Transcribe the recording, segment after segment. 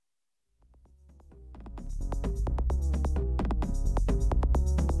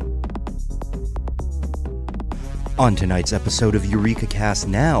On tonight's episode of Eureka Cast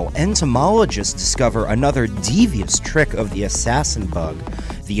Now, entomologists discover another devious trick of the assassin bug.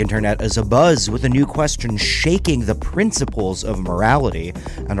 The internet is abuzz with a new question shaking the principles of morality.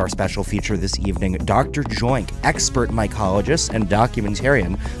 And our special feature this evening, Dr. Joink, expert mycologist and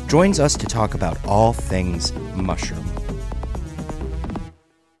documentarian, joins us to talk about all things mushroom.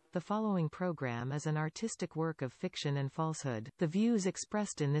 The following program is an artistic work of fiction and falsehood. The views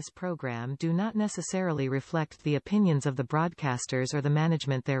expressed in this program do not necessarily reflect the opinions of the broadcasters or the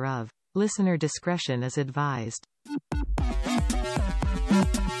management thereof. Listener discretion is advised.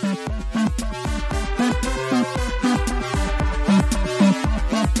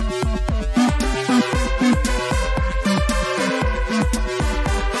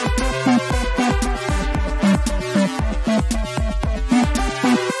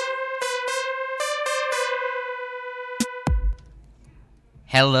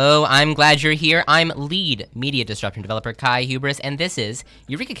 Hello, I'm glad you're here. I'm lead media disruption developer Kai Hubris, and this is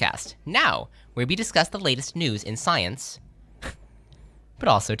EurekaCast Now, where we discuss the latest news in science, but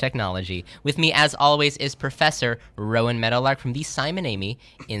also technology. With me, as always, is Professor Rowan Meadowlark from the Simon Amy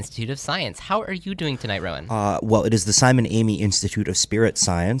Institute of Science. How are you doing tonight, Rowan? Well, it is the Simon Amy Institute of Spirit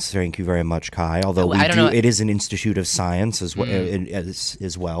Science. Thank you very much, Kai. Although it is an Institute of Science as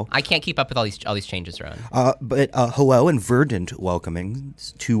well. I can't keep up with all these changes, Rowan. But hello and verdant welcoming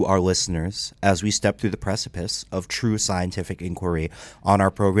to our listeners as we step through the precipice of true scientific inquiry on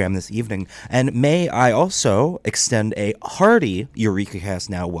our program this evening. And may I also extend a hearty Eureka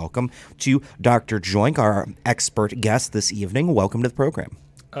Now welcome to Dr. Joink, our expert guest this evening. Welcome to the program.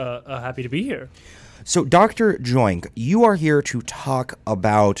 Happy to be here. So, Dr. Joink, you are here to talk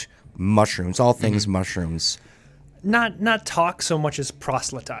about mushrooms, all things mushrooms. Not talk so much as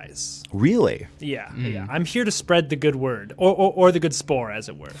proselytize. Really? Yeah. I'm here to spread the good word, or the good spore, as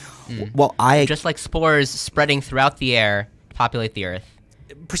it were. Well, just like spores spreading throughout the air, populate the earth.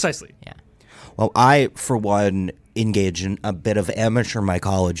 Precisely. Yeah. Well, I, for one, engage in a bit of amateur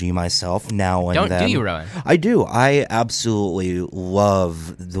mycology myself now and then. Do you, Rowan? I do. I absolutely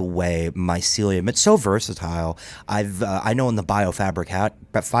love the way mycelium. It's so versatile. I know in the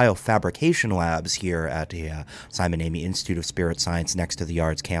biofabrication labs here at the Simon Amy Institute of Spirit Science next to the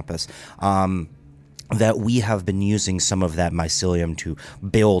Yards campus. That we have been using some of that mycelium to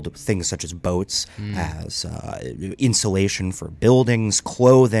build things such as boats, as insulation for buildings,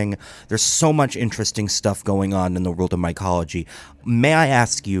 clothing. There's so much interesting stuff going on in the world of mycology. May I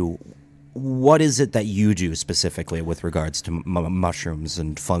ask you, what is it that you do specifically with regards to mushrooms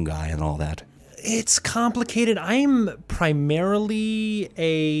and fungi and all that? It's complicated. I'm primarily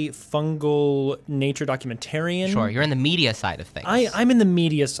a fungal nature documentarian. Sure, you're in the media side of things. I'm in the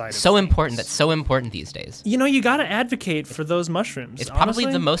media side of things. That's so important these days. You know, you got to advocate for those mushrooms. It's probably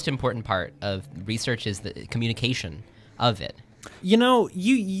the most important part of research is the communication of it. You know,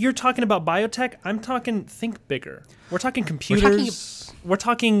 you're talking about biotech. I'm talking think bigger. We're talking computers. We're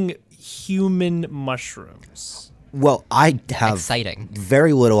talking human mushrooms. Well, I have exciting.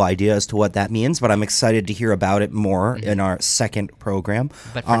 Very little idea as to what that means, but I'm excited to hear about it more in our second program.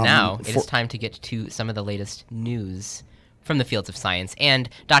 But for now, it is time to get to some of the latest news from the fields of science. And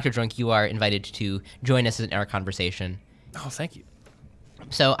Dr. Joink, you are invited to join us in our conversation. Oh, thank you.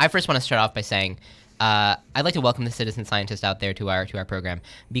 So I first want to start off by saying I'd like to welcome the citizen scientists out there to our program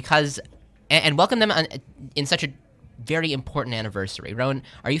because and welcome them in such a very important anniversary. Rowan,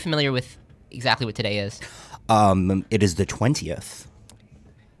 are you familiar with exactly what today is? It is the 20th.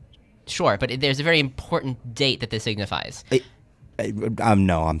 Sure, but there's a very important date that this signifies.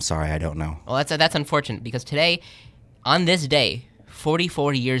 No, I'm sorry, I don't know. Well, that's unfortunate because today, on this day,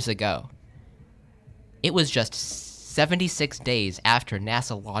 44 years ago, it was just 76 days after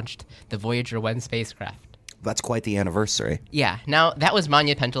NASA launched the Voyager 1 spacecraft. That's quite the anniversary. Yeah. Now, that was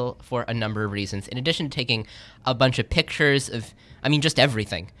monumental for a number of reasons. In addition to taking a bunch of pictures of, just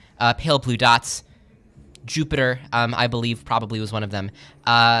everything. Pale blue dots, Jupiter, I believe, probably was one of them.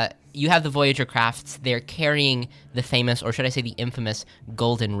 You have the Voyager crafts. They're carrying the famous, or should I say the infamous,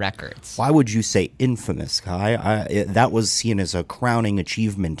 golden records. Why would you say infamous, Kai? That was seen as a crowning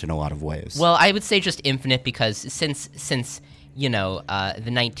achievement in a lot of ways. Well, I would say just infinite because since the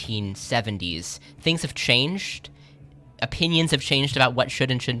 1970s, things have changed. Opinions have changed about what should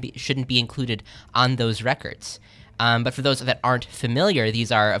and shouldn't be included on those records. But for those that aren't familiar,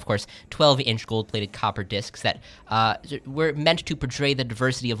 these are, of course, 12-inch gold-plated copper discs that were meant to portray the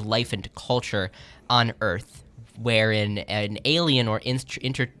diversity of life and culture on Earth, wherein an alien or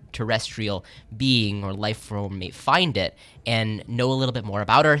interterrestrial being or life form may find it and know a little bit more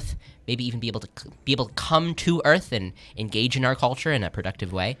about Earth, maybe even be able to come to Earth and engage in our culture in a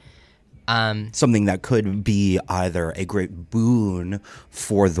productive way. Something that could be either a great boon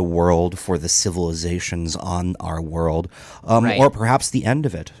for the world, for the civilizations on our world, Right. or perhaps the end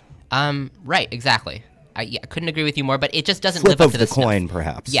of it. Right, exactly. I couldn't agree with you more, but it just doesn't Flip live up of to the snuff. coin,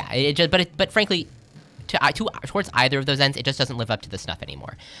 perhaps. Yeah, but frankly, towards either of those ends, it just doesn't live up to the snuff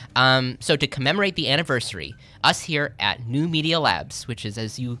anymore. So to commemorate the anniversary, us here at New Media Labs, which is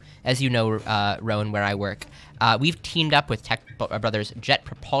as you know, Rowan, where I work, we've teamed up with Tech Brothers Jet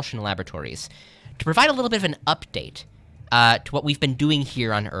Propulsion Laboratories to provide a little bit of an update to what we've been doing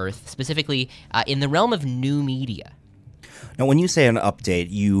here on Earth, specifically in the realm of new media. Now, when you say an update,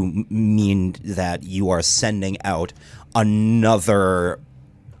 you mean that you are sending out another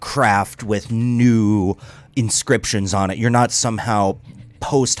craft with new inscriptions on it. You're not somehow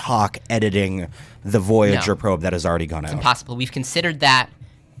post hoc editing the Voyager No. probe that has already gone out. Impossible. We've considered that,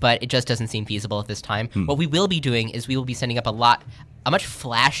 but it just doesn't seem feasible at this time. What we will be doing is we will be sending up a much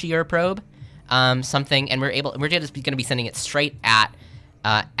flashier probe, and we're just going to be sending it straight at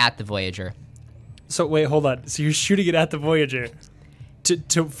the Voyager. So wait, hold on. So you're shooting it at the Voyager,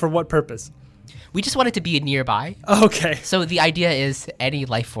 for what purpose? We just want it to be nearby. Okay. So the idea is any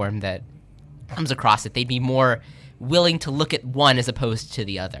life form that comes across it, they'd be more willing to look at one as opposed to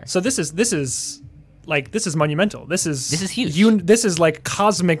the other. So this is monumental. This is huge. This is like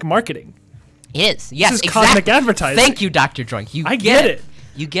cosmic marketing. It is. Yes, is exactly. cosmic advertising. Thank you, Dr. Drunk. I get it.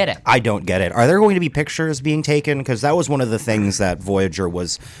 You get it. I don't get it. Are there going to be pictures being taken? Because that was one of the things that Voyager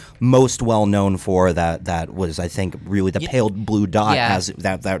was most well known for. That was, I think, really the pale blue dot Yeah. as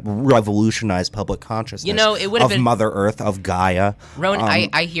that revolutionized public consciousness. You know, it would have of been- Mother Earth, of Gaia. Rowan,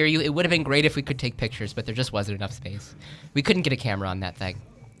 I hear you. It would have been great if we could take pictures, but there just wasn't enough space. We couldn't get a camera on that thing.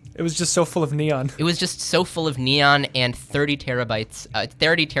 It was just so full of neon. It was just so full of neon and 30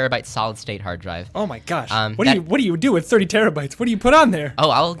 terabyte solid state hard drive. Oh my gosh. What that- do you do with 30 terabytes? What do you put on there? Oh,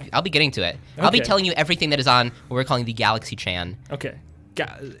 I'll be getting to it. I'll be Okay. telling you everything that is on what we're calling the Galaxy Chan. Okay.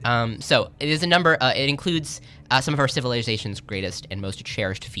 So it is a number. It includes some of our civilization's greatest and most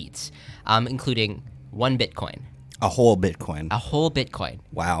cherished feats, including 1 Bitcoin, A whole Bitcoin. a whole Bitcoin,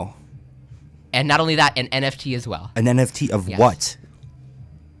 Wow. and not only that, an NFT as well. An NFT of Yes. what?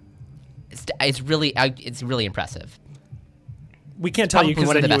 It's really impressive. We can't tell you Probably because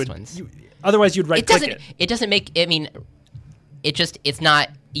one of then the you best would. ones. Otherwise, you'd right It click doesn't. it. It doesn't make. I mean, it's not.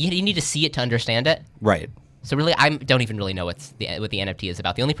 You need to see it to understand it. Right. So really, I don't even really know what the NFT is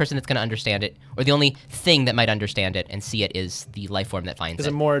about. The only person that's going to understand it, or the only thing that might understand it and see it, is the life form that finds Is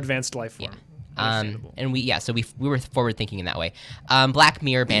it. a more advanced life form. Understandable. And we were forward thinking in that way. Black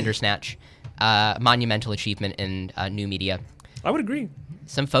Mirror Bandersnatch, monumental achievement in new media. I would agree.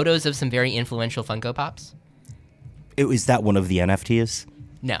 Some photos of some very influential Funko Pops. Is that one of the NFTs?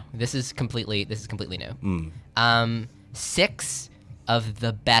 No, this is completely new. 6 of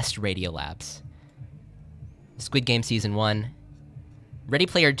the best Radio Labs. Squid Game Season 1. Ready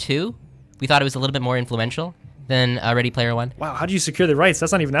Player 2, we thought it was a little bit more influential than Ready Player 1. Wow, how do you secure the rights?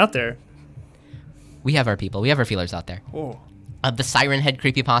 That's not even out there. We have our people. We have our feelers out there. Oh. The Siren Head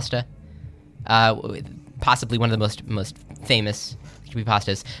creepypasta, possibly one of the most famous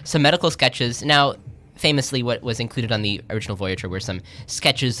creepypastas. Some medical sketches. Now, famously, what was included on the original Voyager were some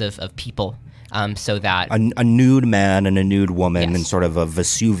sketches of people, so that A nude man and a nude woman Yes. in sort of a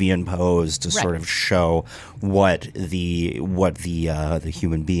Vesuvian pose to sort Right. of show what the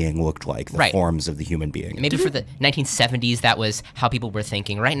human being looked like, the Right. forms of the human being. maybe for the 1970s, that was how people were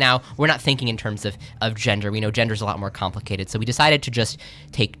thinking. Right now, we're not thinking in terms of gender. We know gender's a lot more complicated, so we decided to just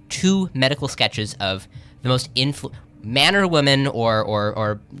take 2 medical sketches of the most man or woman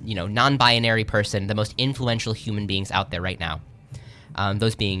or non-binary person, the most influential human beings out there right now.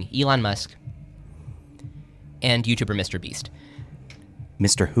 Those being Elon Musk and YouTuber Mr. Beast.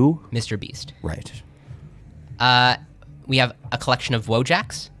 Mr. Who? Mr. Beast. Right. We have a collection of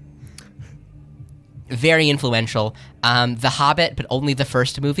Wojaks. Very influential. The Hobbit, but only the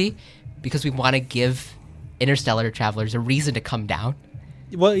first movie, because we want to give interstellar travelers a reason to come down.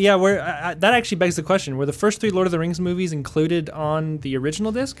 Well, yeah, that actually begs the question. Were the first 3 Lord of the Rings movies included on the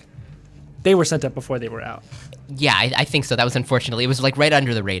original disc? They were sent up before they were out. Yeah, I think so. That was unfortunately. It was like right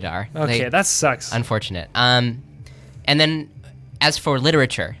under the radar. Okay, that sucks. Unfortunate. And then, as for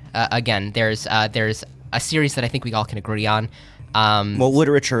literature, again, there's a series that I think we all can agree on. Well,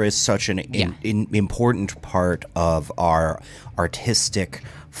 literature is such an Yeah. important part of our artistic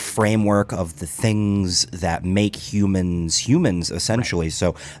framework of the things that make humans essentially. Right.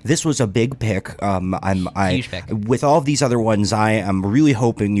 So this was a big pick. Huge pick. With all of these other ones, I am really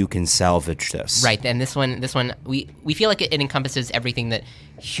hoping you can salvage this. Right, and this one, we feel like it encompasses everything that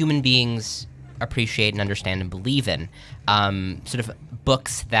human beings appreciate and understand and believe in. Sort of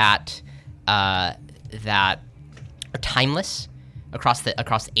books that that are timeless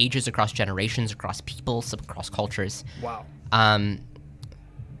across ages, across generations, across peoples, across cultures. Wow. And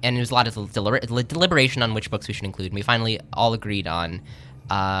there was a lot of deliberation on which books we should include. And we finally all agreed on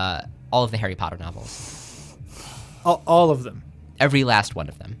all of the Harry Potter novels. All of them. Every last one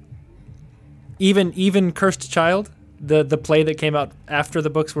of them. Even Cursed Child, the play that came out after the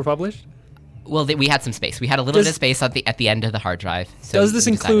books were published? Well, we had some space. We had a little bit of space at the end of the hard drive. So does this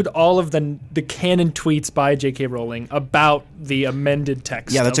include all of the canon tweets by J.K. Rowling about the amended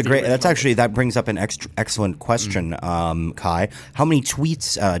text? Yeah, that brings up an excellent question, Kai. How many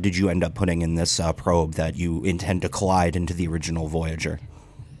tweets did you end up putting in this probe that you intend to collide into the original Voyager?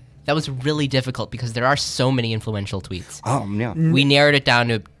 That was really difficult because there are so many influential tweets. Yeah. We narrowed it down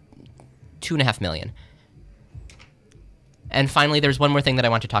to 2.5 million. And finally, there's one more thing that I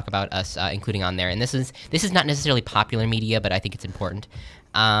want to talk about us including on there, and this is not necessarily popular media, but I think it's important,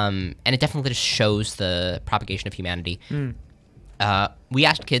 and it definitely just shows the propagation of humanity. We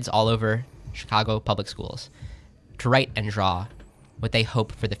asked kids all over Chicago public schools to write and draw what they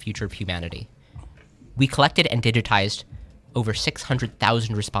hope for the future of humanity. We collected and digitized over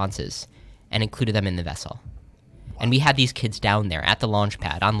 600,000 responses and included them in the vessel. And we had these kids down there at the launch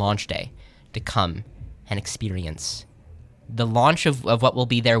pad on launch day to come and experience the launch of what will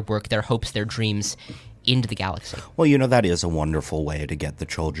be their work, their hopes, their dreams into the galaxy. Well, that is a wonderful way to get the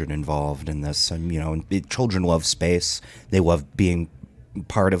children involved in this. And, children love space. They love being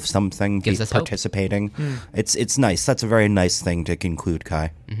part of something, Gives us participating. Hope. It's nice. That's a very nice thing to conclude,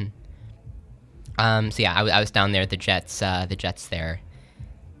 Kai. Mm-hmm. So yeah, I was down there. The jets there,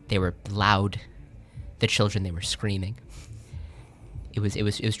 they were loud. The children, they were screaming. It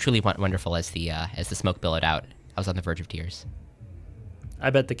was truly wonderful as the smoke billowed out. I was on the verge of tears.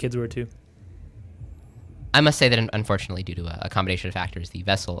 I bet the kids were too. I must say that unfortunately, due to a combination of factors, the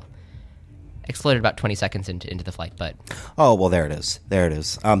vessel exploded about 20 seconds into the flight. But oh well, there it is.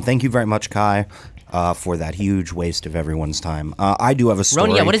 Thank you very much, Kai, for that huge waste of everyone's time. I do have a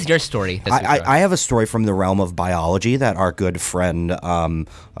story. Ronia, what is your story? I have a story from the realm of biology that our good friend,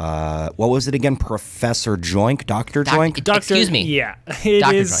 what was it again? Professor Joink? Dr. Joink? Excuse me. Yeah, it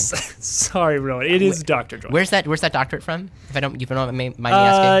Dr. is. Joink. Sorry, Rowan. It is Dr. Joink. Where's that doctorate from? If you don't mind me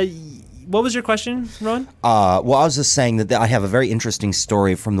asking. What was your question, Rowan? Well, I was just saying that I have a very interesting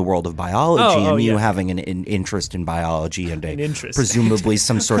story from the world of biology, and you having an interest in biology and presumably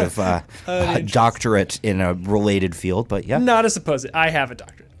some sort of doctorate in a related field. But yeah, not a supposed. I have a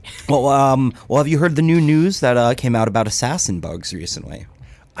doctorate. Well, have you heard the new news that came out about assassin bugs recently?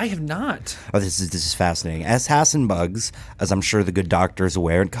 I have not. Oh, this is fascinating. Assassin bugs, as I'm sure the good doctor is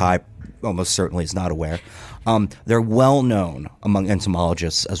aware, and Kai almost certainly is not aware, they're well known among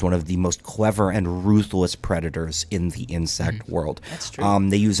entomologists as one of the most clever and ruthless predators in the insect world. That's true.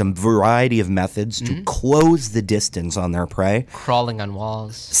 They use a variety of methods to close the distance on their prey, crawling on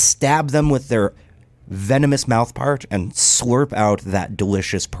walls, stab them with their venomous mouthpart, and slurp out that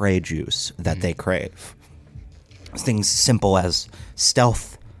delicious prey juice that they crave. Things simple as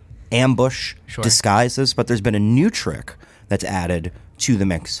stealth, ambush, disguises, but there's been a new trick that's added to the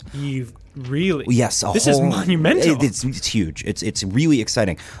mix. Really? Yes. This is monumental. It's huge. It's really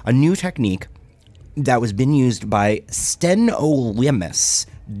exciting. A new technique that was been used by Stenolemus,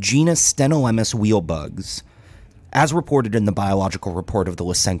 genus Stenolemus wheelbugs. As reported in the Biological Report of the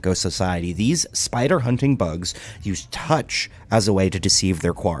Lysenko Society, these spider-hunting bugs use touch as a way to deceive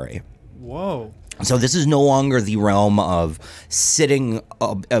their quarry. Whoa. So this is no longer the realm of sitting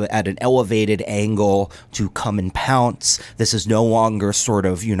at an elevated angle to come and pounce. This is no longer sort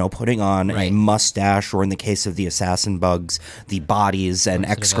of, putting on a mustache, or in the case of the assassin bugs, the bodies and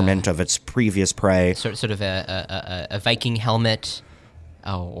excrement of its previous prey. Sort of a Viking helmet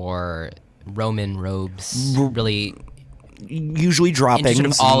or Roman robes, really. Usually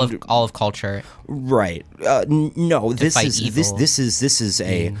droppings, sort of all of culture, right? No, this is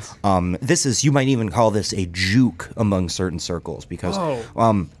you might even call this a juke among certain circles, because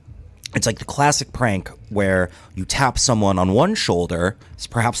it's like the classic prank where you tap someone on one shoulder, it's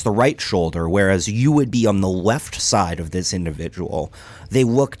perhaps the right shoulder, whereas you would be on the left side of this individual. They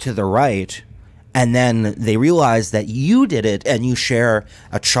look to the right, and then they realize that you did it, and you share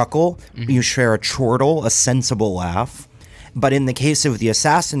a chuckle, you share a chortle, a sensible laugh. But in the case of the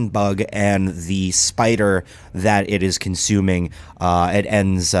assassin bug and the spider that it is consuming, it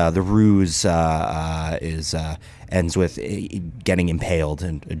ends. The ruse ends with getting impaled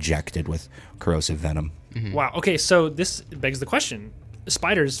and ejected with corrosive venom. Mm-hmm. Wow. Okay, so this begs the question: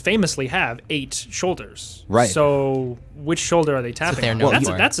 spiders famously have 8 shoulders. Right. So which shoulder are they tapping? That's what they're known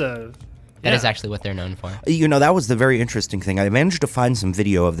for. That's a That is actually what they're known for. That was the very interesting thing. I managed to find some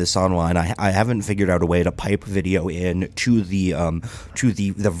video of this online. I haven't figured out a way to pipe video in to the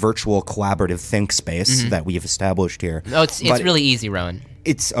virtual collaborative think space that we've established here. Oh, it's really easy, Rowan.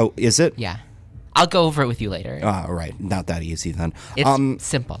 Is it? Yeah. I'll go over it with you later. Right. Not that easy then. It's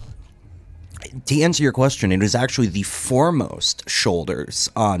simple. To answer your question, it is actually the foremost shoulders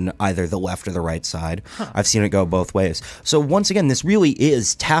on either the left or the right side. I've seen it go both ways. So once again, this really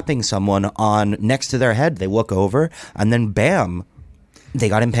is tapping someone on next to their head. They look over, and then bam, they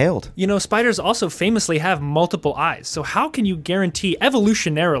got impaled. Spiders also famously have multiple eyes. So how can you guarantee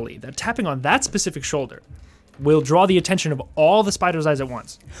evolutionarily that tapping on that specific shoulder will draw the attention of all the spider's eyes at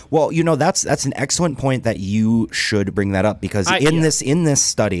once? Well, that's an excellent point that you should bring that up, because in this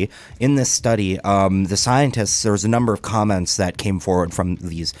study, the scientists, there was a number of comments that came forward from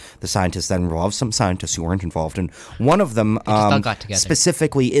the scientists that involved some scientists who weren't involved, and one of them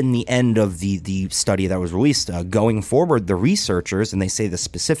specifically in the end of the study that was released, going forward, the researchers, and they say this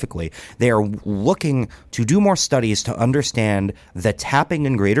specifically, they are looking to do more studies to understand the tapping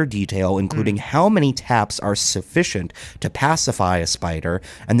in greater detail, including how many taps are sufficient to pacify a spider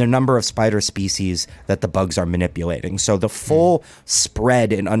and the number of spider species that the bugs are manipulating. So the full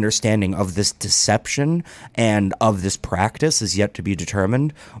spread and understanding of this deception and of this practice is yet to be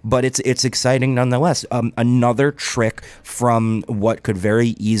determined, but it's exciting nonetheless. Another trick from what could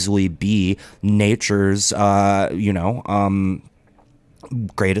very easily be nature's,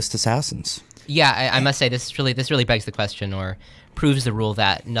 greatest assassins. Yeah, I must say this really begs the question, or proves the rule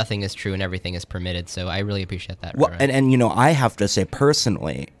that nothing is true and everything is permitted. So I really appreciate that. Well, and I have to say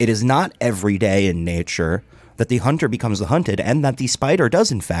personally, it is not every day in nature that the hunter becomes the hunted, and that the spider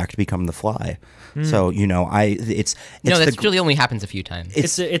does in fact become the fly. So that really only happens a few times.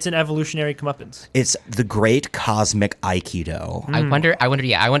 It's an evolutionary comeuppance. It's the great cosmic Aikido.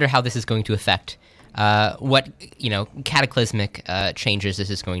 I wonder how this is going to affect what cataclysmic changes this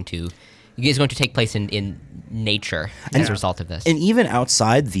is going to take place in nature as a result of this. And even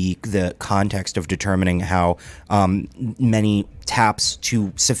outside the context of determining how many taps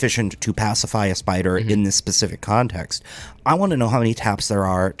sufficient to pacify a spider in this specific context, I want to know how many taps there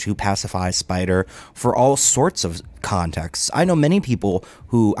are to pacify a spider for all sorts of contexts. I know many people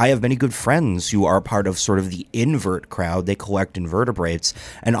I have many good friends who are part of sort of the invert crowd. They collect invertebrates,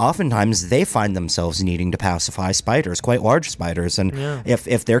 and oftentimes they find themselves needing to pacify spiders, quite large spiders. And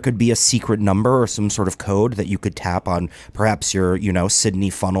if there could be a secret number or some sort of code that you could tap on perhaps your, Sydney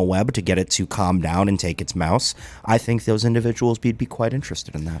funnel web to get it to calm down and take its mouse, I think those individuals would be quite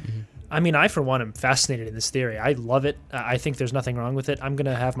interested in that. I mean, I, for one, am fascinated in this theory. I love it. I think there's nothing wrong with it. I'm going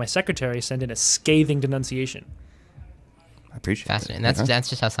to have my secretary send in a scathing denunciation. I appreciate it. Fascinating. That's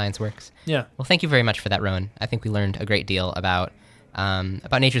just how science works. Yeah. Well, thank you very much for that, Rowan. I think we learned a great deal about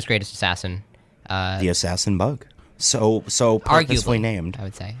nature's greatest assassin. The assassin bug. So purposefully named, I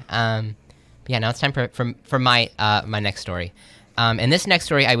would say. But yeah, now it's time for my my next story. And this next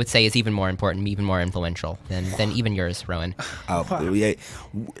story, I would say, is even more important, even more influential than even yours, Rowan.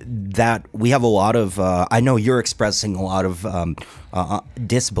 That we have a lot of. I know you're expressing a lot of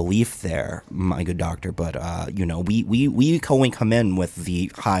disbelief there, my good doctor. But we only come in with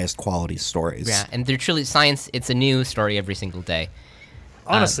the highest quality stories. Yeah, and they're truly science. It's a new story every single day.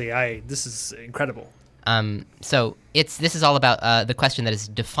 Honestly, this is incredible. So this is all about the question that is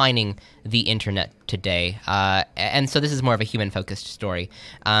defining the internet today, and so this is more of a human-focused story.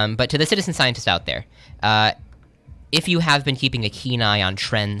 But to the citizen scientist out there, if you have been keeping a keen eye on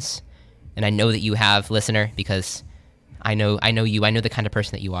trends, and I know that you have, listener, because I know you, I know the kind of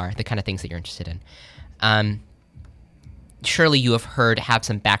person that you are, the kind of things that you're interested in. Surely you have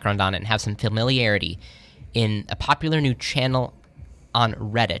some background on it and have some familiarity in a popular new channel on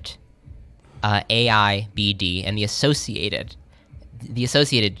Reddit. AIBD, and the associated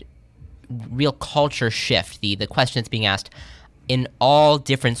real culture shift, the question that's being asked in all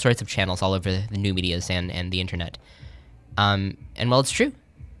different sorts of channels all over the new medias and the internet. And well, it's true.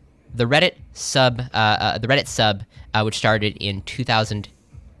 The Reddit sub, which started in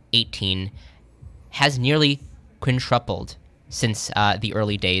 2018, has nearly quintupled since the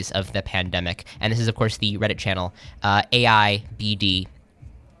early days of the pandemic. And this is, of course, the Reddit channel AIBD.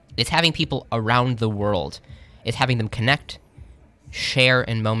 It's having people around the world. It's having them connect, share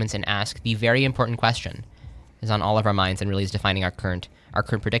in moments, and ask the very important question is on all of our minds and really is defining our current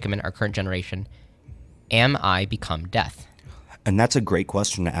predicament, our current generation. Am I become death? And that's a great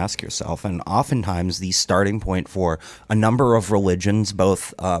question to ask yourself. And oftentimes the starting point for a number of religions,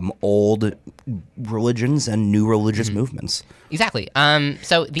 both old religions and new religious movements. Exactly.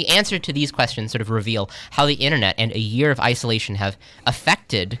 So the answer to these questions sort of reveal how the internet and a year of isolation have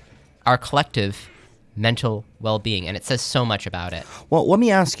affected our collective mental well-being, and it says so much about it. Well, let me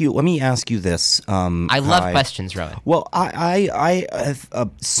ask you this. I love Kai. questions, Rowan. Well, I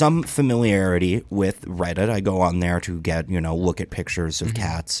have some familiarity with Reddit. I go on there to get, look at pictures of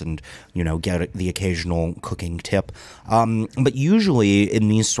cats and, get the occasional cooking tip. But usually in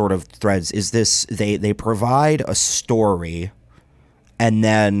these sort of threads, is this they provide a story and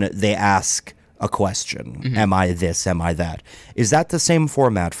then they ask a question. Am I this? Am I that? Is that the same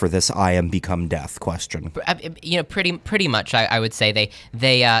format for this I am become death question? Pretty much. I would say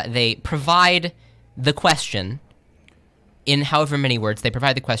they provide the question in however many words. They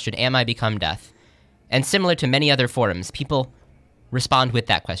provide the question, am I become death? And similar to many other forums, people respond with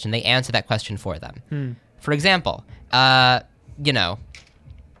that question. They answer that question for them. For example,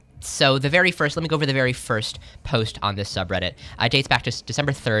 so let me go over the very first post on this subreddit. It dates back to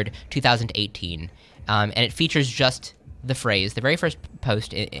December 3rd, 2018, and it features just the phrase, the very first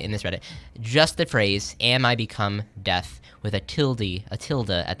post in this Reddit, just the phrase, am I become death, with a tilde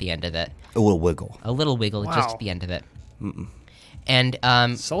at the end of it. A little wiggle. Wow. Just at the end of it. And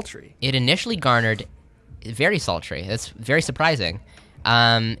Sultry. it initially garnered, very sultry, that's very surprising.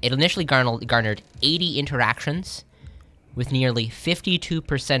 It initially garnered 80 interactions, with nearly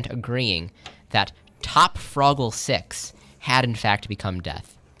 52% agreeing that Top Froggle 6 had in fact become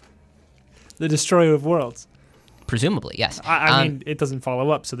death. The destroyer of worlds. Presumably, yes. I mean, it doesn't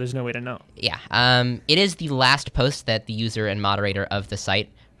follow up, so there's no way to know. Yeah. It is the last post that the user and moderator of the site,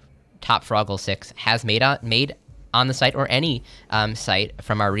 Top Froggle 6, has made on the site or any site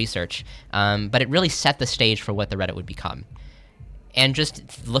from our research. But it really set the stage for what the Reddit would become. And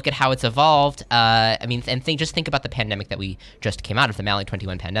just look at how it's evolved. Just think about the pandemic that we just came out of, the Mali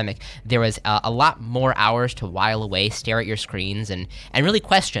 21 pandemic. There was a lot more hours to while away, stare at your screens, and really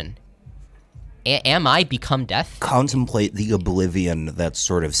question, am I become death? Contemplate the oblivion that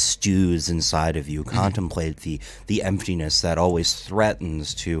sort of stews inside of you. Contemplate the emptiness that always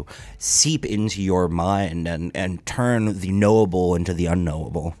threatens to seep into your mind and turn the knowable into the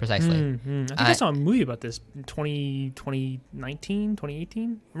unknowable. Precisely. I think I saw a movie about this in 2019,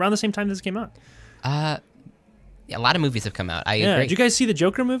 2018, around the same time this came out. Yeah, a lot of movies have come out. I agree. Did you guys see the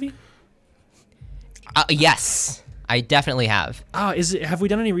Joker movie? Yes, I definitely have. Have we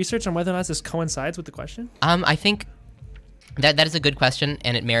done any research on whether or not this coincides with the question? I think that is a good question,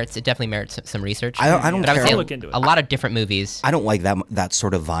 and it definitely merits some research. I don't But I would care. say I'll look into it. a lot of different movies. I don't like that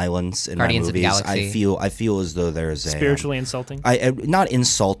sort of violence in Guardians my of the movies. Galaxy. I feel as though there's a Spiritually insulting. not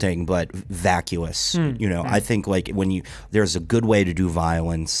insulting, but vacuous. I think there's a good way to do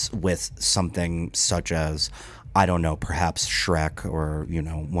violence with something such as, I don't know, perhaps Shrek or,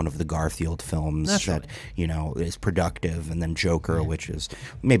 one of the Garfield films Naturally. that, is productive, and then Joker, which is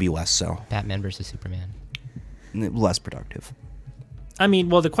maybe less so, Batman versus Superman. less productive. I mean,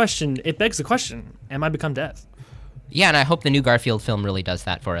 well, it begs the question, am I become death? Yeah, and I hope the new Garfield film really does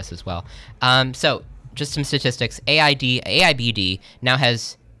that for us as well. So, just some statistics. AIBD now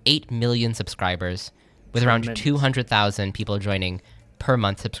has 8 million subscribers, with around Tremendous. 200,000 people joining per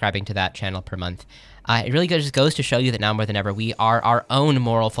month, subscribing to that channel per month. It really just goes to show you that now more than ever, we are our own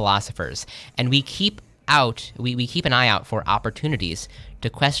moral philosophers, and we keep an eye out for opportunities to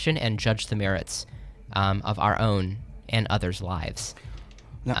question and judge the merits of our own and others' lives.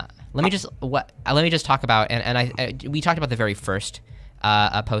 Let me just talk about, and we talked about the very first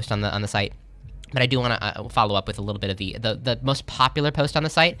post on the site, but I do want to follow up with a little bit of the most popular post on the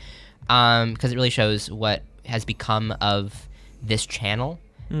site, because it really shows what has become of this channel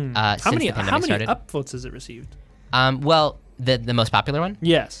since the pandemic How many started. upvotes has it received? Well, the most popular one.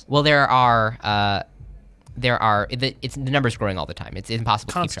 Yes. Well, the number's growing all the time. It's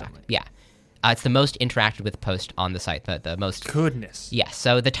impossible to keep track. Constantly. Yeah. It's the most interacted with post on the site. The most. Goodness. Yes.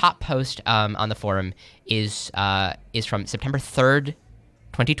 So the top post on the forum is from September 3rd,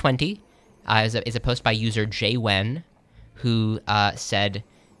 2020. Is a post by user Jay Wen, who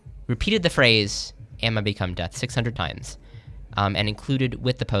repeated the phrase "Am I become death" 600 times, and included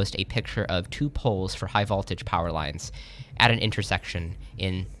with the post a picture of 2 poles for high voltage power lines at an intersection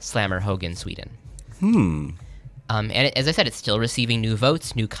in Slammerhogen, Sweden. As I said, it's still receiving new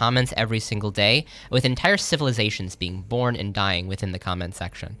votes, new comments every single day, with entire civilizations being born and dying within the comment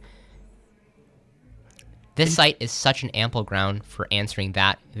section. This site is such an ample ground for answering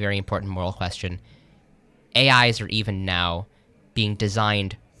that very important moral question. AIs are even now being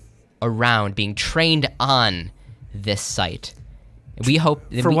designed around, being trained on this site. We hope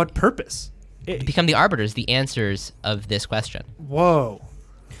that For what purpose? become the arbiters, the answers of this question. Whoa.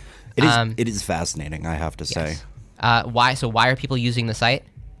 It is fascinating, I have to say. Why are people using the site?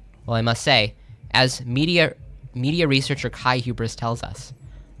 Well, I must say, as media researcher Kai Hubris tells us,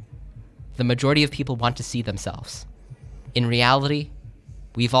 the majority of people want to see themselves. In reality,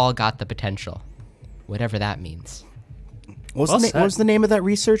 we've all got the potential, whatever that means. What was the name of that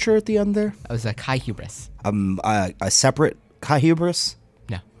researcher at the end there? That was a Kai Hubris. A separate Kai Hubris?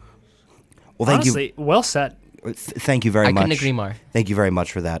 No. Well, thank Honestly, well said. Thank you very much. I couldn't agree more. Thank you very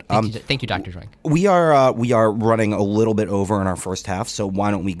much for that. Thank you, Dr. Joink. We are running a little bit over in our first half, so why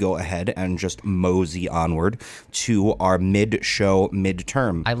don't we go ahead and just mosey onward to our mid-show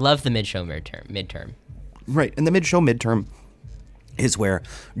midterm. I love the mid-show midterm. Right, and the mid-show midterm is where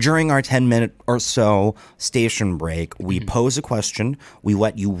during our 10-minute or so station break, we pose a question, we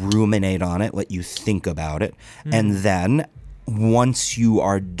let you ruminate on it, let you think about it, and then once you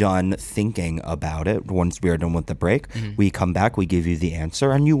are done thinking about it, once we are done with the break, we come back, we give you the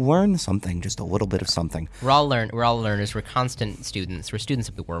answer, and you learn something, just a little bit of something. We're all learners. We're constant students. We're students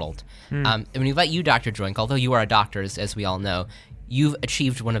of the world. And we invite you, Dr. Joink, although you are a doctor, as we all know, you've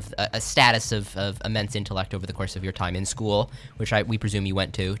achieved one of a status of immense intellect over the course of your time in school, which we presume you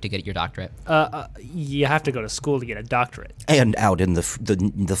went to get your doctorate. You have to go to school to get a doctorate. And out in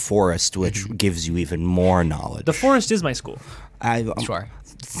the forest, which gives you even more knowledge. The forest is my school. Sure.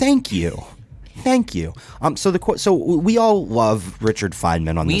 Thank you. So we all love Richard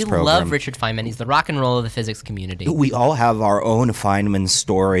Feynman on this program. We love Richard Feynman. He's the rock and roll of the physics community. We all have our own Feynman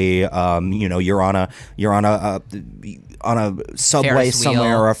story. You're on a subway Ferris somewhere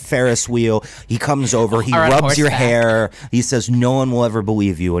wheel. or a Ferris wheel. He comes over. He Or on rubs your horseback. hair. He says, "No one will ever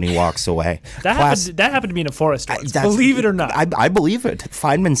believe you," and he walks away. That happened to me in a forest once. That's- Believe it or not. I believe it.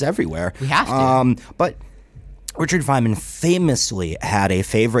 Feynman's everywhere. We have to. But Richard Feynman famously had a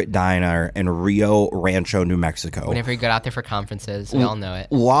favorite diner in Rio Rancho, New Mexico. Whenever he got out there for conferences, we all know it.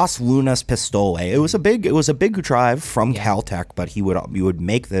 Las Lunas Pistola. It was a big drive from Caltech, but you would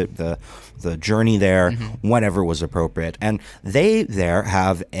make the journey there whenever was appropriate. And they there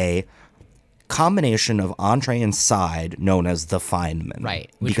have a combination of entree and side known as the Feynman.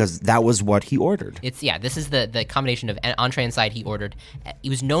 Right. Because that was what he ordered. This is the combination of entree and side he ordered. He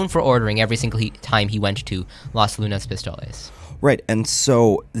was known for ordering every single time he went to Las Lunas Pistoles. Right. And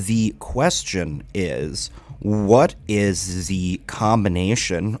so the question is, what is the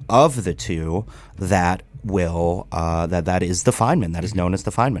combination of the two that will that is the Feynman, that is known as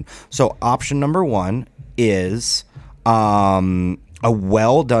the Feynman? So option number one is a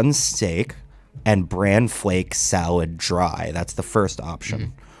well done steak and bran flake salad dry. That's the first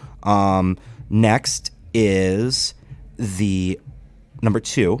option. Next is the number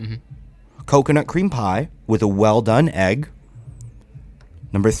two, coconut cream pie with a well done egg.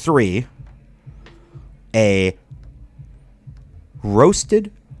 Number three, a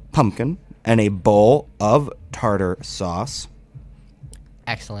roasted pumpkin and a bowl of tartar sauce.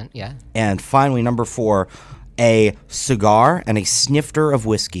 Excellent, yeah. And finally, number four, a cigar and a snifter of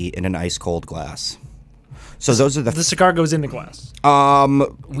whiskey in an ice cold glass. So those are The cigar goes in the glass.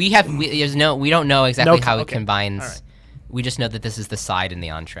 We don't know exactly how it Okay. combines. All right. We just know that this is the side and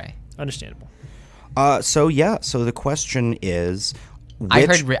the entree. Understandable. So the question is, I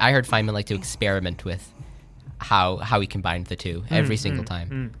heard Feynman like to experiment with how he combined the two every single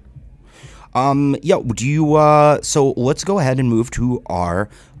time. do you so let's go ahead and move to our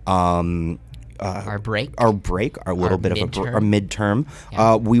Our break. our little bit midterm. of our midterm.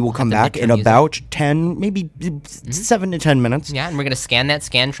 Yeah. We will come the back midterm in music. about 10, maybe 7 to 10 minutes. Yeah, and we're gonna scan that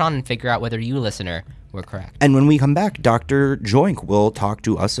Scantron and figure out whether you, listener, were correct. And when we come back, Dr. Joink will talk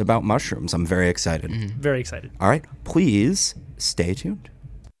to us about mushrooms. I'm very excited. Very excited. All right, please stay tuned.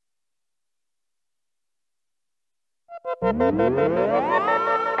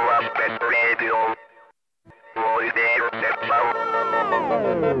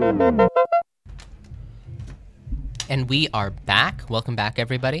 And we are back. Welcome back,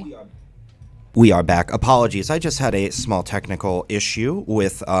 everybody. We are back. Apologies. I just had a small technical issue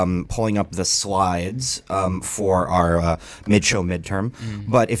with pulling up the slides for our mid-show midterm.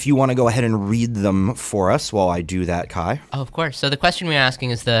 But if you want to go ahead and read them for us while I do that, Kai. Oh, of course. So the question we're asking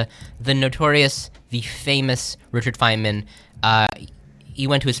is the notorious, the famous Richard Feynman. He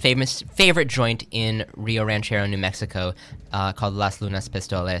went to his favorite joint in Rio Ranchero, New Mexico, called Las Lunas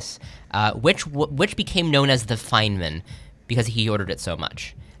Pistoles, which became known as the Feynman because he ordered it so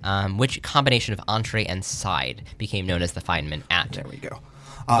much. Which combination of entree and side became known as the Feynman at There we go.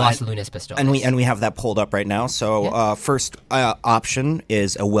 Las Lunas Pistoles. And we have that pulled up right now. So first option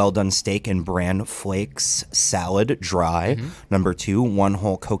is a well done steak and bran flakes salad dry. Number two, one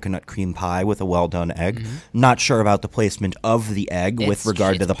whole coconut cream pie with a well done egg. Not sure about the placement of the egg with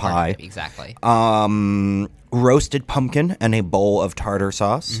regard to the part pie. of it, exactly. Roasted pumpkin and a bowl of tartar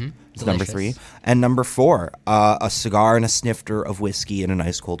sauce. It's number Delicious. 3. And number 4, a cigar and a snifter of whiskey in a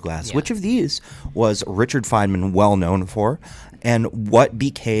nice cold glass. Yeah. Which of these was Richard Feynman well known for? And what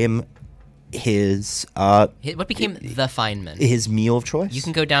became his What became the Feynman? his meal of choice? You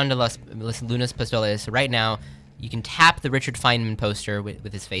can go down to Las Lunas Pistoles right now. You can tap the Richard Feynman poster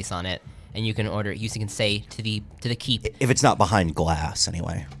with his face on it, and you can order. You can say to the keep. If it's not behind glass,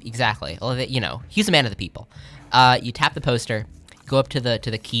 anyway. Exactly. Well, he's a man of the people. You tap the poster, go up to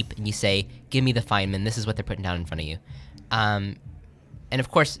the keep, and you say, "Give me the Feynman." This is what they're putting down in front of you. And of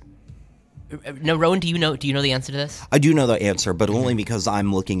course, no, Rowan, do you know the answer to this? I do know the answer, but only because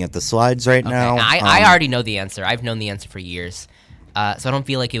I'm looking at the slides right now. I already know the answer. I've known the answer for years, so I don't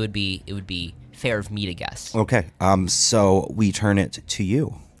feel like it would be fair of me to guess. Okay. So we turn it to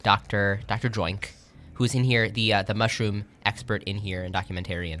you. Dr. Joink, who's in here, the mushroom expert in here and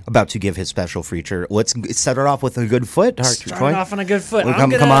documentarian. About to give his special feature. Let's set it off with a good foot, Dr. Starting off on a good foot. Well,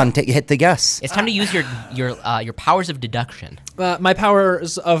 I'm come on, hit the guess. It's time to use your powers of deduction. My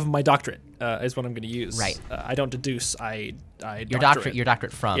powers of my doctorate is what I'm going to use. Right. I don't deduce. I Your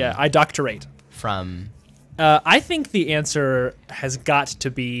doctorate from Yeah, I doctorate. from I think the answer has got to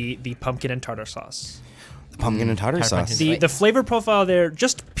be the pumpkin and tartar sauce. Pumpkin and tartar tartar sauce. pumpkin. The flavor profile there,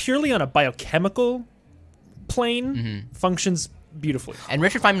 just purely on a biochemical plane, functions beautifully. and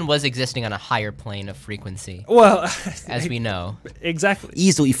Richard Feynman was existing on a higher plane of frequency, Well, as we know. exactly.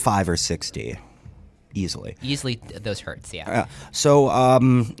 Easily 5 or 60. Easily. Easily those hurts, yeah. So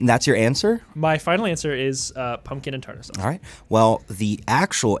that's your answer? My final answer is pumpkin and tartar sauce. All right. Well, the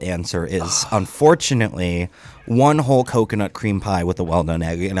actual answer is, unfortunately, one whole coconut cream pie with a well-done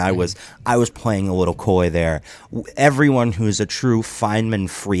egg, and I was playing a little coy there. Everyone who's a true Feynman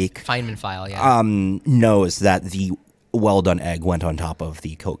freak Feynman file, yeah. knows that the well-done egg went on top of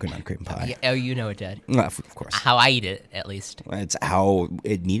the coconut cream pie. Yeah, oh, you know it did. Of course. How I eat it, at least. It's how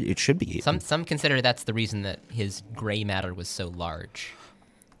it should be eaten. Some consider that's the reason that his gray matter was so large.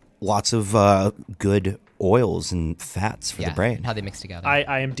 Lots of good oils and fats for the brain. and how they mix together.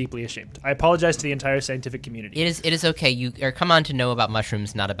 I am deeply ashamed. I apologize to the entire scientific community. It is okay. You are come on to know about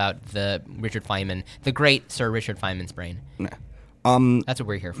mushrooms, not about the Richard Feynman, the great Sir Richard Feynman's brain. That's what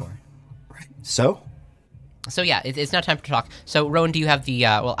we're here for. So? So yeah, it's now time to talk. So Rowan, do you have the?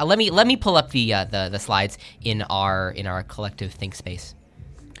 Let me pull up the slides in our collective think space.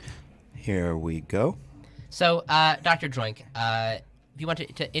 Here we go. So Dr. Joink, if you want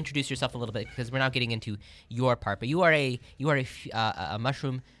to introduce yourself a little bit, because we're now getting into your part, but you are a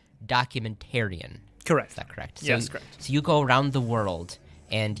mushroom documentarian. Correct. Is that correct? Yes, so, correct. So you go around the world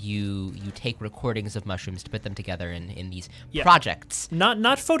and you take recordings of mushrooms to put them together in these projects.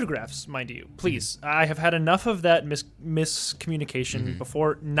 Not photographs, mind you. Please, I have had enough of that miscommunication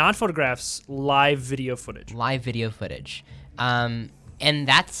before. Not photographs, live video footage. Live video footage, and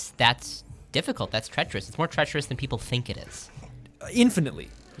that's difficult. That's treacherous. It's more treacherous than people think it is. Infinitely.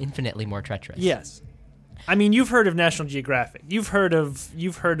 Infinitely more treacherous. Yes. I mean, you've heard of National Geographic. You've heard of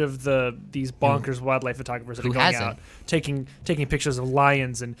these bonkers wildlife photographers that are Who going hasn't? out taking pictures of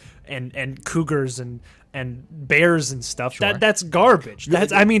lions and cougars and bears and stuff. Sure. That's garbage.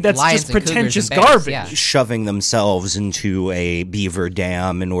 That's Lions just and cougars pretentious and bears, garbage. yeah. Shoving themselves into a beaver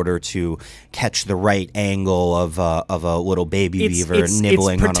dam in order to catch the right angle of a little baby beaver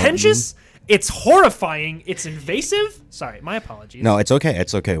nibbling it's on a... pretentious. It's horrifying. It's invasive. Sorry, my apologies. No, it's okay.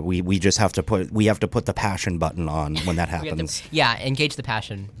 It's okay. We just have to put the passion button on when that We have happens. to, engage the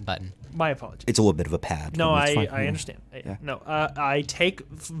passion button. My apologies. It's a little bit of a pad. No, but it's I fine. understand. No, I take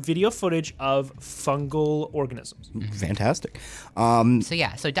video footage of fungal organisms. Fantastic. So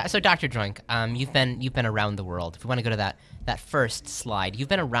Dr. Joink, you've been around the world. If we want to go to that first slide, you've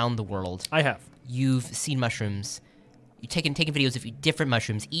been around the world. I have. You've seen mushrooms. You've taken videos of different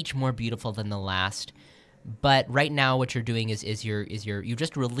mushrooms, each more beautiful than the last. But right now, what you're doing is you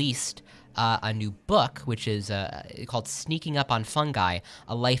just released a new book, which is called "Sneaking Up on Fungi: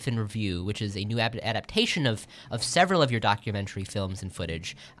 A Life in Review," which is a new adaptation of several of your documentary films and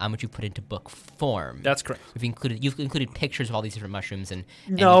footage, which you put into book form. That's correct. You've included pictures of all these different mushrooms and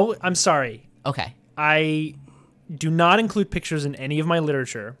No, I'm sorry. okay. I do not include pictures in any of my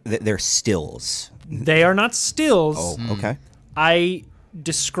literature. They're stills. They are not stills. Oh, okay. I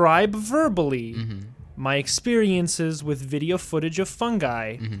describe verbally my experiences with video footage of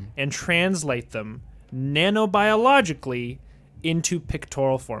fungi and translate them nanobiologically into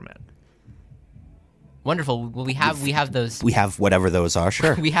pictorial format. Wonderful. Well, we have those. We have whatever those are.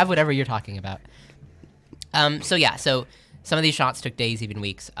 Sure. We have whatever you're talking about. So some of these shots took days, even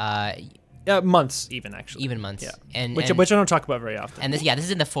weeks, Months, even actually. even months. Yeah. And Which I don't talk about very often. And this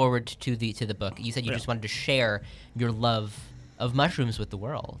is in the forward to the book. You said you just wanted to share your love of mushrooms with the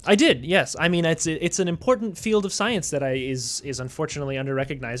world. I did, yes. I mean, it's an important field of science that is unfortunately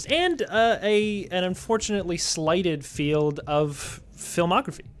under-recognized, and an unfortunately slighted field of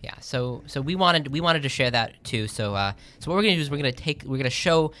filmography. Yeah, so we wanted to share that too. So what we're gonna do is we're gonna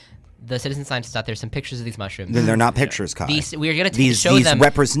show the citizen scientists out there some pictures of these mushrooms. Then they're not pictures, Kai. We're gonna these show them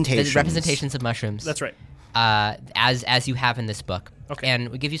representations. the representations of mushrooms. That's right. As you have in this book. Okay. And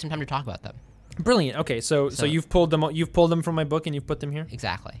we give you some time to talk about them. Brilliant. Okay, so you've pulled them from my book and you've put them here.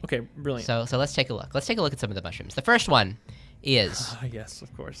 Exactly. Okay, brilliant. So let's take a look. Let's take a look at some of the mushrooms. The first one is Yes,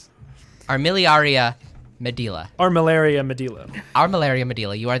 of course. Armillaria medila. Armillaria medila. Armillaria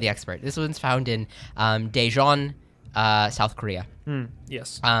medila. You are the expert. This one's found in Daejeon, South Korea.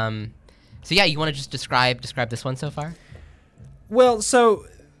 Yes. So yeah, you want to just describe this one so far? Well, so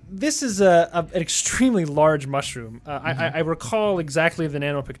this is an extremely large mushroom. I recall exactly the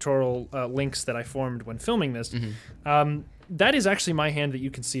nanopictorial links that I formed when filming this. That is actually my hand that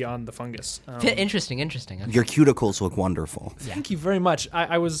you can see on the fungus. Interesting. Okay. Your cuticles look wonderful. Thank you very much.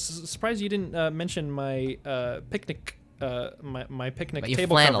 I was surprised you didn't mention my picnic my picnic But your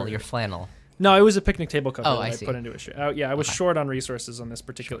table flannel, cover. your flannel. No, it was a picnic table cover Oh, that I I see. put into a shoot. I was short on resources on this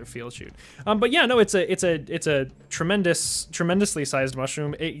particular field shoot. But yeah, no, it's a tremendously sized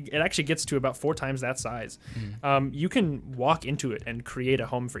mushroom. It actually gets to about 4 times that size. You can walk into it and create a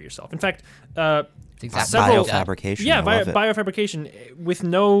home for yourself. In fact, It's exactly several- what I did. Biofabrication. yeah, I love it. biofabrication with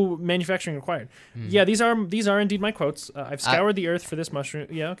no manufacturing required. Yeah, these are indeed my quotes. I've scoured the earth for this mushroom.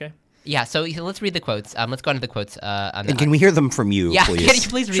 Yeah, okay. Yeah, so let's read the quotes. Let's go into the quotes. And can we hear them from you, Yeah, please? can you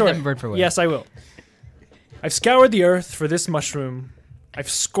please read Sure. them word for word? Yes, I will. I've scoured the earth for this mushroom. I've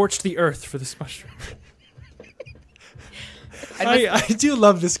scorched the earth for this mushroom. I do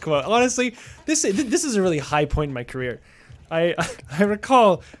love this quote. Honestly, this is a really high point in my career. I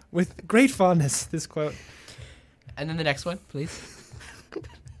recall with great fondness this quote. And then the next one, please.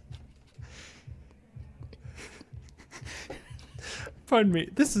 Pardon me.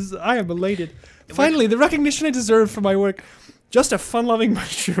 I am elated. Finally, the recognition I deserve for my work. Just a fun-loving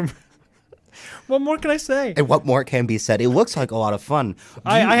mushroom. What more can I say? And what more can be said? It looks like a lot of fun.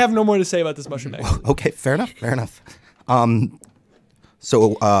 I have no more to say about this mushroom. Actually. Okay, fair enough.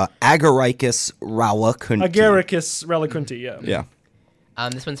 So Agaricus raucunti. Agaricus relicanti, yeah. Yeah.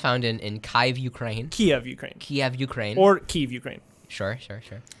 This one's found in Kyiv, Ukraine. Kiev, Ukraine. Kiev, Ukraine. Or Kyiv, Ukraine. Sure. So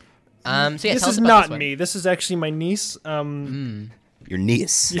yeah, This tell us is about not this one. me. This is actually my niece. Your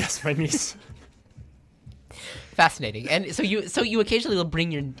niece. Yes, my niece. Fascinating. And so you occasionally will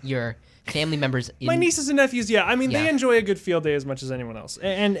bring your family members in. My nieces and nephews, yeah. I mean, Yeah. they enjoy a good field day as much as anyone else.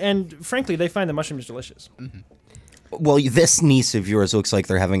 And frankly, they find the mushrooms delicious. Well, this niece of yours looks like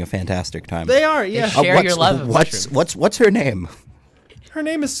they're having a fantastic time. They are, yeah. Share your love of mushrooms. What's her name? Her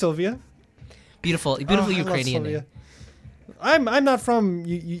name is Sylvia. Beautiful Oh, I love Ukrainian Sylvia. name. I'm not from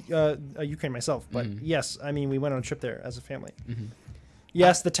Ukraine myself, but yes, I mean, we went on a trip there as a family.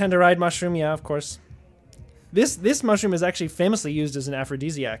 Yes, the tender-eyed mushroom, yeah, of course. This mushroom is actually famously used as an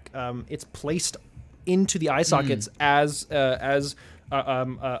aphrodisiac. It's placed into the eye sockets as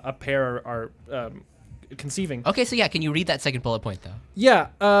a pair are conceiving. Okay, so yeah, can you read that second bullet point though? Yeah,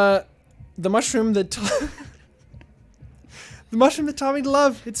 the mushroom that the mushroom that taught me to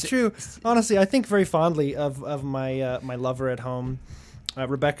love. It's true. Honestly, I think very fondly of my my lover at home,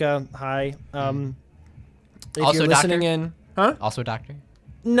 Rebecca. Hi. If Also you're a listening doctor? in, huh? Also a doctor.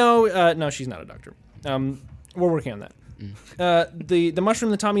 No, no, she's not a doctor. We're working on that. The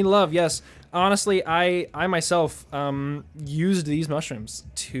mushroom that taught me to love. Yes, honestly, I myself used these mushrooms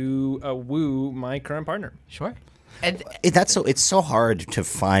to woo my current partner. Sure. And It's so hard to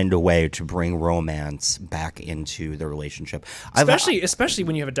find a way to bring romance back into the relationship. Especially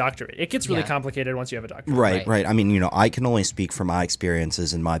when you have a doctorate. It gets really Yeah. complicated once you have a doctorate. Right. I mean, I can only speak from my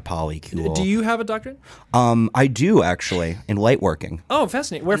experiences in my polycule. Do you have a doctorate? I do actually in lightworking. Oh,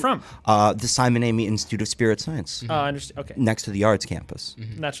 fascinating. Where from? The Simon Amy Institute of Spirit Science, I understand. Okay, next to the Arts campus.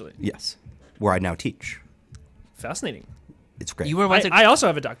 naturally. Yes, where I now teach. Fascinating. It's great. you were once I also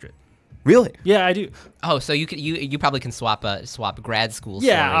have a doctorate. Really? Yeah, I do. oh, so you probably can swap grad school.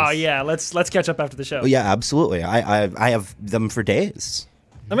 Yeah. Oh, stories. yeah. Let's catch up after the show. Oh, yeah, absolutely. I have them for days.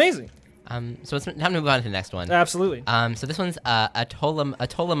 Amazing. So it's time to move on to the next one. Absolutely. So this one's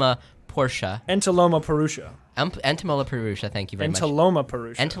Atoloma Portia. Entoloma Perusha. Entomola Perusha, thank you very much. Entoloma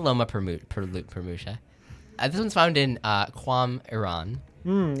Perusha. Entomoma Permusha. This one's found in Qom, Iran.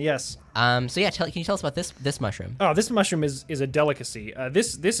 Yes. So yeah, can you tell us about this mushroom? Oh, this mushroom is a delicacy.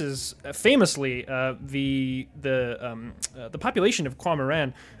 This is famously the population of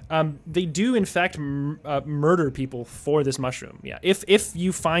Quamaran. They do in fact murder people for this mushroom. Yeah, if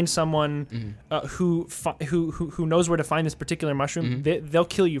you find someone who knows where to find this particular mushroom, they'll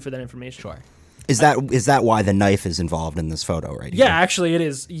kill you for that information. Sure. Is that why the knife is involved in this photo right Yeah, here? actually, it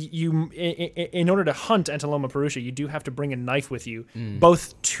is. In order to hunt Antiloma purusha, you do have to bring a knife with you,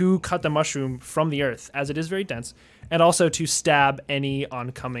 both to cut the mushroom from the earth, as it is very dense, and also to stab any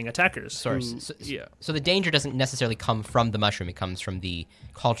oncoming attackers. So the danger doesn't necessarily come from the mushroom; it comes from the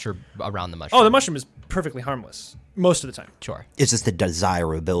culture around the mushroom. Oh, the mushroom is perfectly harmless most of the time. Sure. It's just the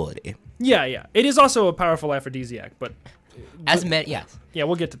desirability. Yeah. It is also a powerful aphrodisiac, but Yes. yeah,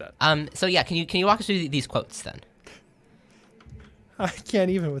 we'll get to that. So yeah, can you walk us through these quotes then? I can't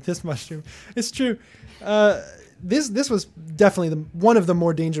even with this mushroom. It's true. This was definitely one of the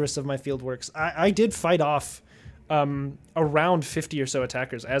more dangerous of my field works. I did fight off around 50 or so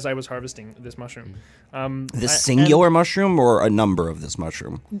attackers as I was harvesting this mushroom. This singular mushroom or a number of this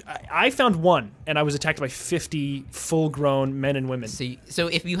mushroom? I found one, and I was attacked by 50 full-grown men and women. So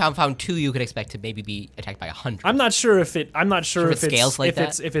if you have found 2, you could expect to maybe be attacked by 100. I'm not sure if it. I'm not sure If if it it's scales like if that?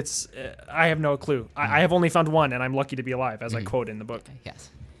 it's if it's. I have no clue. I have only found one, and I'm lucky to be alive, as I quote in the book. Yes.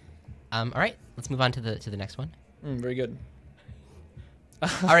 All right, let's move on to the next one. Very good.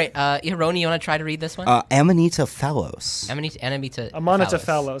 All right, Hironi, you want to try to read this one? Amanita phallos. Amanita Amanita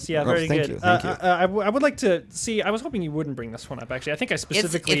phallos. Yeah, very thank good. you, thank you. I would like to see. I was hoping you wouldn't bring this one up. Actually, I think I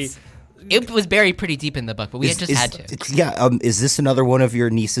specifically. It was buried pretty deep in the book, but we had to. Yeah. Is this another one of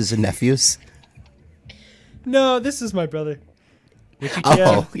your nieces and nephews? No, this is my brother. Which you,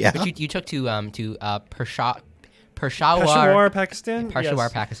 Oh, yeah. which you took to Peshawar, Peshawar, Pakistan. Peshawar,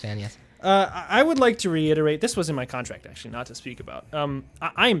 Yes. Pakistan. Yes. I would like to reiterate. This was in my contract, actually, not to speak about.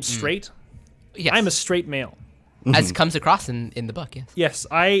 I am straight. Yes. I'm a straight male. As comes across in the book. Yes. Yes,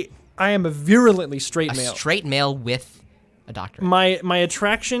 I am a virulently straight A male. straight male with a doctorate. My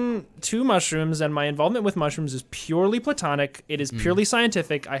attraction to mushrooms and my involvement with mushrooms is purely platonic. It is purely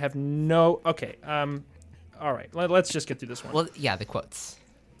scientific. I have no. Okay. All right. Let's just get through this one. Well, yeah, the quotes.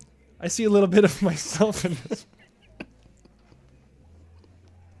 I see a little bit of myself in this.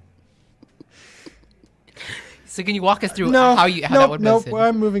 So can you walk us through No, how that would nope. in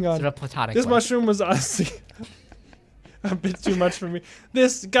I'm moving on. sort of platonic This way? mushroom was honestly a bit too much for me.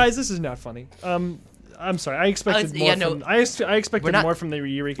 This is not funny. I'm sorry. I expected more. yeah, no. From, I expected not- more from the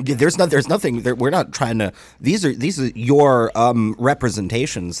Eureka. There's nothing. We're not trying to. These are your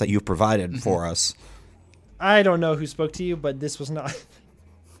representations that you've provided for us. I don't know who spoke to you, but this was not.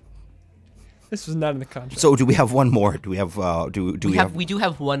 This was not in the contract. So do we have one more? Do we have? We do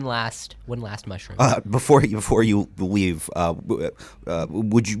have one last mushroom. Before you leave,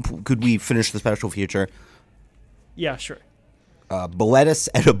 could we finish the special feature? Yeah, sure. Boletus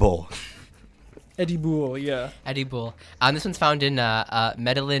edible. Eddie Boole, yeah. Eddie Bull. This one's found in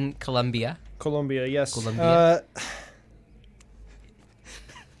Medellin, Colombia. Colombia, yes. Colombia.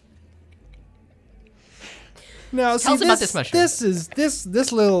 Now, Tell see, us about this mushroom. This is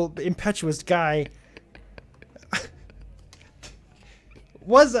this little impetuous guy.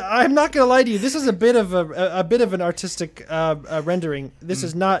 I'm not gonna lie to you. This is a bit of an artistic rendering. This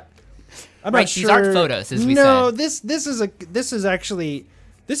is not. I'm Right, not sure. these aren't photos, as we No, said.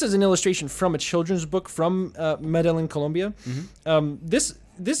 this is an illustration from a children's book from Medellin, Colombia.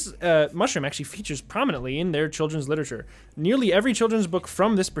 This mushroom actually features prominently in their children's literature. Nearly every children's book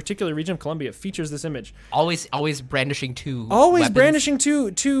from this particular region of Colombia features this image. Always brandishing two. Always weapons. brandishing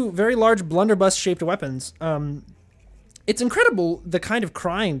two very large blunderbuss-shaped weapons. It's incredible the kind of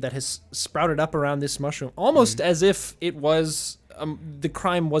crime that has sprouted up around this mushroom, almost as if it was the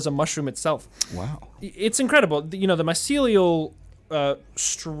crime was a mushroom itself. Wow. It's incredible. The mycelial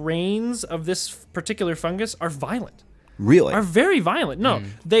strains of this particular fungus are violent. Really? Are very violent. No,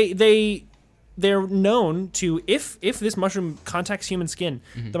 they're known to if this mushroom contacts human skin,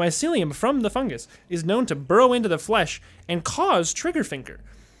 the mycelium from the fungus is known to burrow into the flesh and cause trigger finger,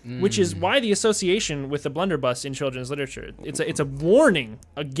 which is why the association with the blunderbuss in children's literature. It's a warning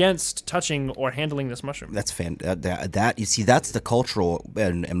against touching or handling this mushroom. That's that you see, that's the cultural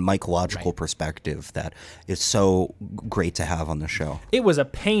and mycological Right. perspective that is so great to have on the show. It was a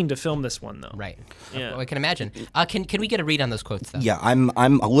pain to film this one though. Right. Yeah. Well, I can imagine. Can we get a read on those quotes though? Yeah, I'm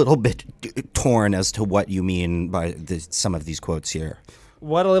a little bit torn as to what you mean by some of these quotes here.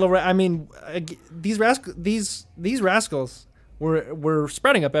 What a little! These rascals were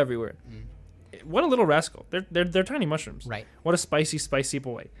sprouting up everywhere. What a little rascal! They're tiny mushrooms. Right. What a spicy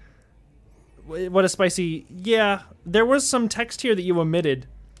boy. What is spicy? Yeah, there was some text here that you omitted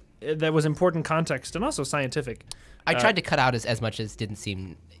that was important context and also scientific. I tried to cut out as much as didn't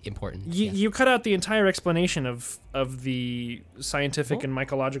seem important. You cut out the entire explanation of the scientific and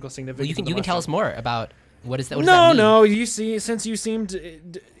mycological significance. Well, of the you can tell us mushroom. more about what is that? What does that mean? No. You see, since you seemed,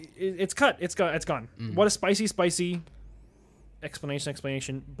 it's cut. It's gone. What a spicy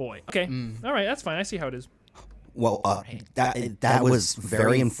explanation. Boy. Okay. All right. That's fine. I see how it is. Well, that was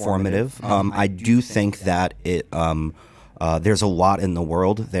very informative. I do think that it there's a lot in the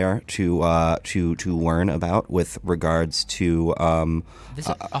world there to learn about with regards to There's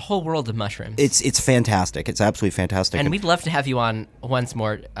a whole world of mushrooms. It's fantastic. It's absolutely fantastic, and we'd love to have you on once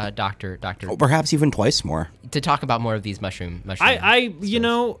more, Doctor, perhaps even twice more, to talk about more of these mushroom.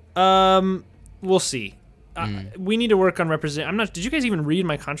 We'll see. We need to work on represent. I'm not. Did you guys even read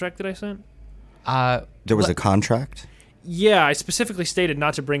my contract that I sent? There was a contract. Yeah, I specifically stated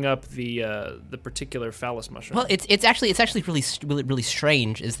not to bring up the particular phallus mushroom. Well, it's actually really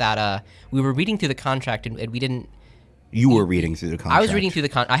strange. Is that we were reading through the contract and we didn't. You were reading through the contract. I was reading through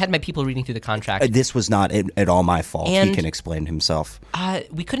I had my people reading through the contract. This was not at all my fault. And, he can explain himself.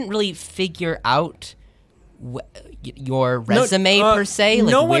 We couldn't really figure out your resume per se,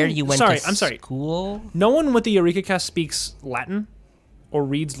 like where you went to school. No one with the Eureka Cast speaks Latin or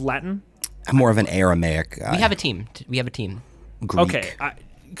reads Latin. I'm more of an Aramaic guy. We have a team. Greek. Okay,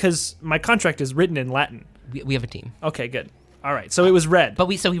 because my contract is written in Latin. We have a team. Okay, good. All right, so it was read. But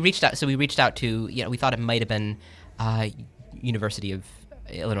we reached out. So we reached out to we thought it might have been University of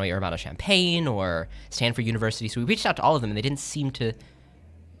Illinois Urbana-Champaign or Stanford University. So we reached out to all of them, and they didn't seem to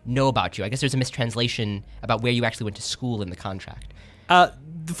know about you. I guess there's a mistranslation about where you actually went to school in the contract. The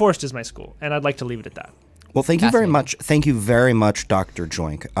Forest is my school, and I'd like to leave it at that. Well, thank you very much. Thank you very much, Dr.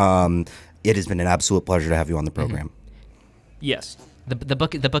 Joink. It has been an absolute pleasure to have you on the program. Mm-hmm. Yes. The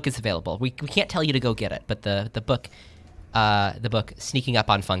book is available. We can't tell you to go get it, but the book Sneaking Up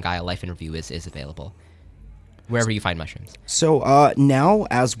on Fungi: A Life in Review is available wherever you find mushrooms. So now,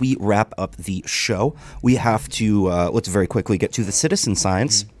 as we wrap up the show, we have to let's very quickly get to the citizen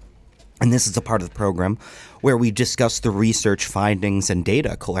science. And this is a part of the program where we discuss the research findings and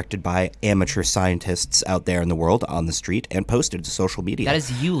data collected by amateur scientists out there in the world on the street and posted to social media. That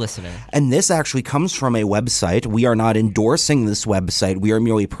is you, listener. And this actually comes from a website. We are not endorsing this website. We are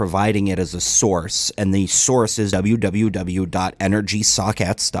merely providing it as a source. And the source is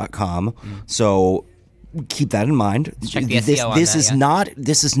www.energysockets.com. So keep that in mind. Check the SEO on that,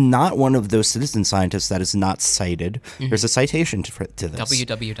 This is not one of those citizen scientists that is not cited. There's a citation to this.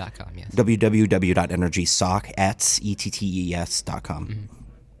 www.com, yes. www.energysockets.com.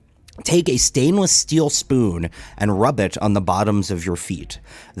 Take a stainless steel spoon and rub it on the bottoms of your feet.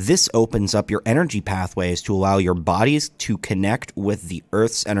 This opens up your energy pathways to allow your bodies to connect with the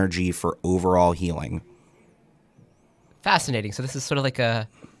Earth's energy for overall healing. Fascinating. So this is sort of like a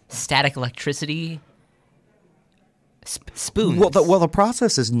static electricity spoons. Well, the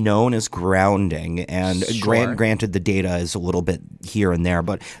process is known as grounding, and Sure. granted, the data is a little bit here and there,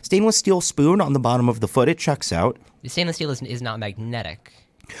 but stainless steel spoon on the bottom of the foot, it checks out. The stainless steel is not magnetic.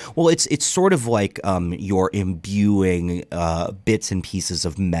 Well, it's sort of like you're imbuing bits and pieces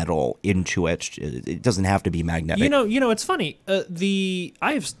of metal into it. It doesn't have to be magnetic. You know, it's funny.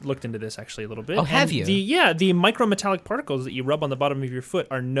 I've looked into this actually a little bit. Oh, have and you? The micrometallic particles that you rub on the bottom of your foot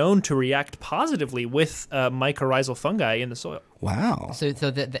are known to react positively with mycorrhizal fungi in the soil. Wow. So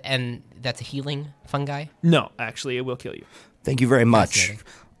and that's a healing fungi. No, actually, it will kill you. Thank you very much.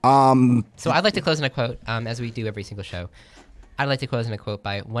 So I'd like to close in a quote, as we do every single show. I'd like to close in a quote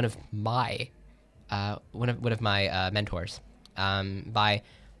by one of my mentors, by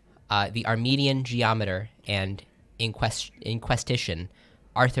the Armenian geometer and inquestician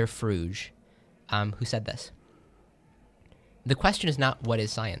Arthur Fruge, who said this: "The question is not what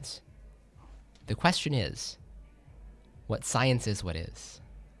is science. The question is what science is. What is."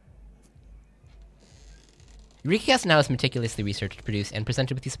 EurekaCast Now is meticulously researched, produced, and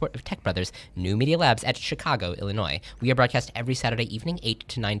presented with the support of Tech Brothers New Media Labs at Chicago, Illinois. We are broadcast every Saturday evening, 8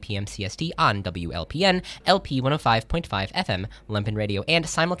 to 9 p.m. CST on WLPN, LP 105.5 FM, Lumpen Radio, and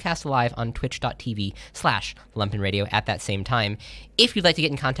simulcast live on twitch.tv/Lumpen Radio at that same time. If you'd like to get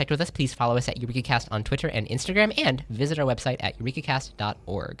in contact with us, please follow us at EurekaCast on Twitter and Instagram, and visit our website at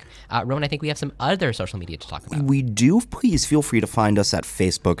eurekacast.org. Rowan, I think we have some other social media to talk about. We do. Please feel free to find us at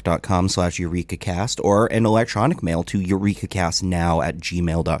facebook.com/EurekaCast or an electronic mail to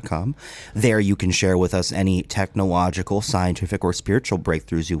eurekacastnow@gmail.com. There you can share with us any technological, scientific, or spiritual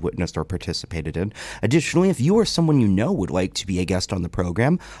breakthroughs you witnessed or participated in. Additionally, if you or someone you know would like to be a guest on the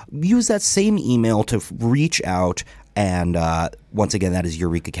program, use that same email to reach out And once again, that is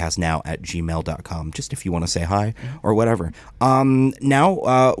eurekacastnow@gmail.com, just if you want to say hi or whatever.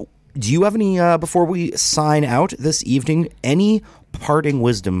 Now, do you have any, before we sign out this evening, any parting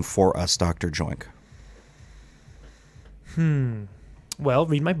wisdom for us, Dr. Joink? Well,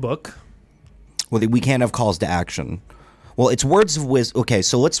 read my book. Well, we can't have calls to action. Well, it's words of wisdom. Okay,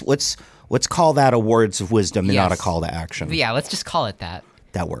 so let's call that a words of wisdom and not a Yes. call to action. Yeah, let's just call it that.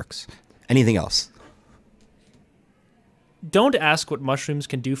 That works. Anything else? Don't ask what mushrooms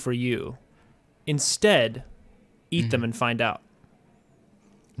can do for you. Instead, eat them and find out.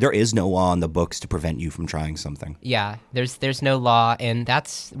 There is no law in the books to prevent you from trying something. Yeah, there's no law, and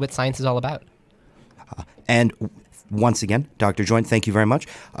that's what science is all about. And once again, Dr. Joint, thank you very much.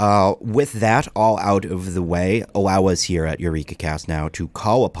 With that all out of the way, allow us here at EurekaCast now to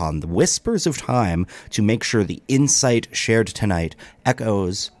call upon the whispers of time to make sure the insight shared tonight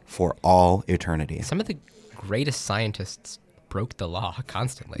echoes for all eternity. Some of the greatest scientists broke the law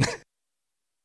constantly.